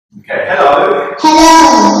Okay, hello.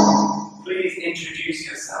 Hello, Please introduce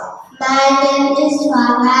yourself. my name is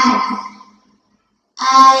Hoàng.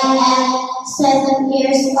 I am 7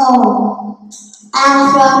 years old.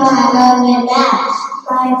 I'm from Hà Vietnam.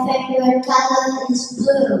 My favorite color is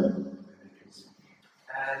blue.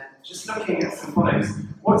 And just looking at some phonics,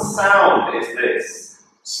 what sound is this?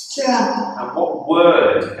 Straw, And what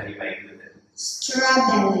word can you make with it?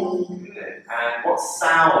 strawberry. Good. And what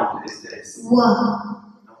sound is this? Whoa,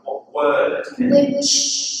 And what word can you witch,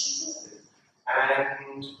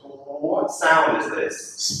 And what sound is this?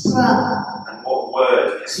 spraw, And what word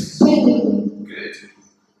can you spring. Good.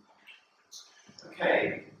 Okay,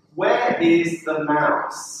 where is the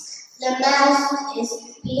mouse? The mouse is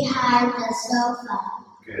behind the sofa.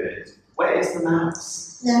 Good. Where is the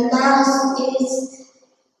mouse? The mouse is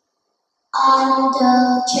on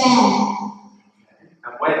the chair.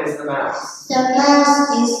 And where is the mouse? The mouse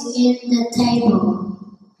is in the table.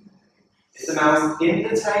 Is the mouse in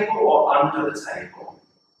the table or under the table?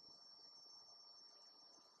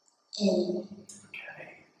 In.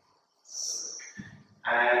 Okay.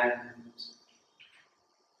 And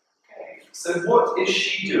so what is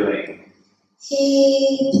she doing? He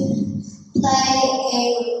play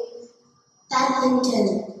a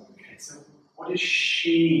badminton. Okay, so what is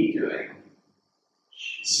she doing?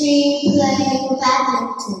 She play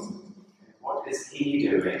badminton. What is he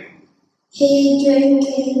doing? He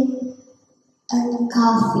drinking a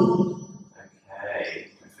coffee. Okay,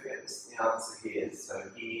 I forget the answer here. So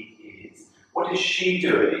he is. What is she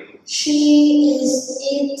doing? She is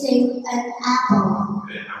eating an apple.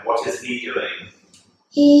 Good. And what is he doing?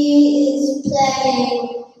 He is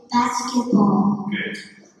playing basketball. Good.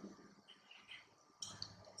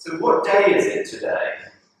 So what day is it today?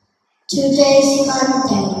 Today's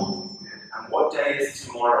Monday. Good. And what day is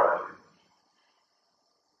tomorrow?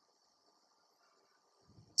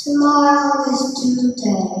 Tomorrow is Tuesday.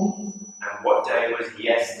 And what day was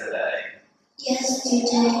yesterday?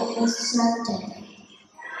 Yesterday is Sunday.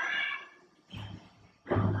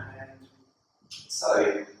 And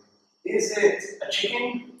so, is it a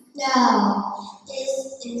chicken? No, this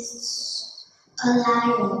is a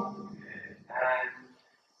lion. And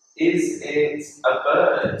is it a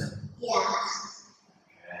bird? Yeah.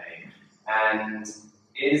 Okay. And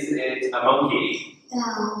is it a monkey?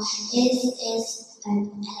 No, this is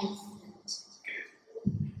an elephant. Good.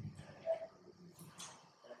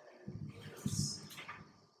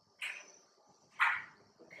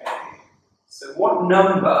 Okay. So what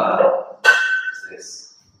number is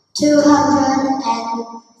this?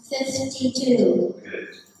 252.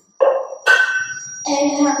 Good.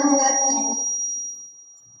 870.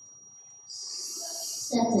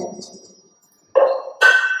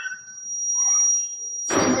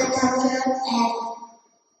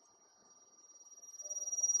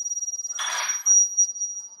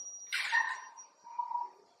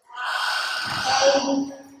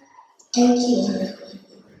 788.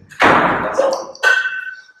 That's all.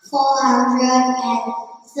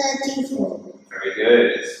 434. Very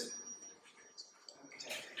good.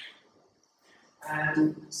 Okay.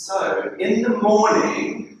 And so, in the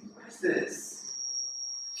morning, what is this?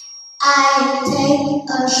 I take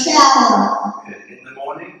a shower. Good. In the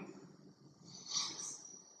morning?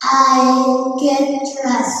 I get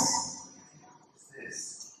dressed. What is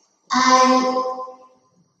this? I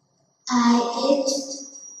eat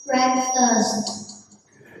breakfast.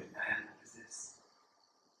 Good. And what is this?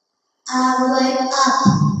 I wake up.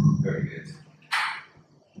 Very good.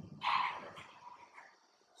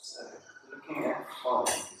 So, looking at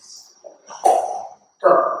phones.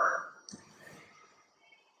 Book.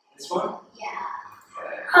 This one? Yeah.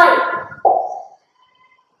 Okay. Hi.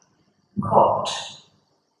 Cot.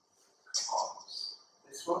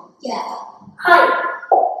 This one? Yeah. Hi.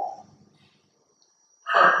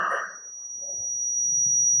 Pack.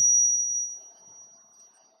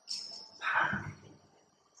 Pack.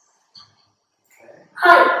 Okay.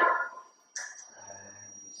 Hi.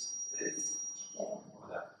 And this? Or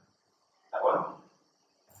that? That one?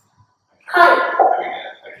 Hi.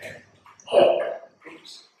 There we go. Okay. Pick.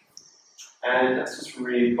 Oops. And let's just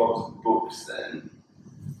read Bob's books then.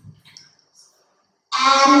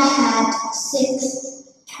 Anne had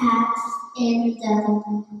 6 cats in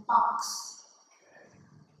the box.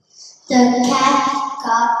 The cat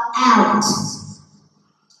got out.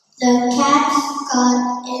 The cat got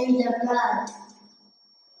in the mud.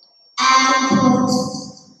 Anne put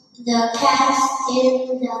the cat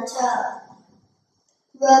in the tub.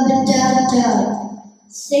 Rub-a-dub-dub.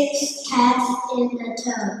 6 cats in the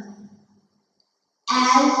tub.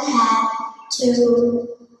 Anne had to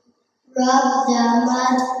rub the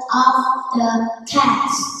mud off the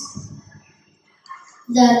cats.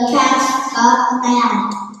 The cats got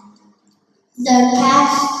mad. The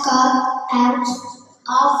cats got out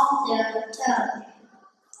of the tub.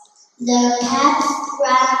 The cat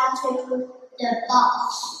ran to the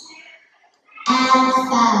box and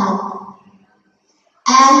fell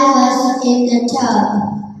and was in the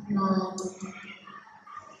tub.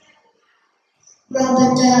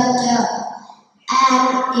 Rub-a-dub-dub,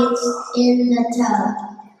 and it's in the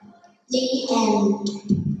tub. The end.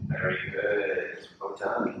 Very good. Well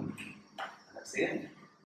done. That's the end.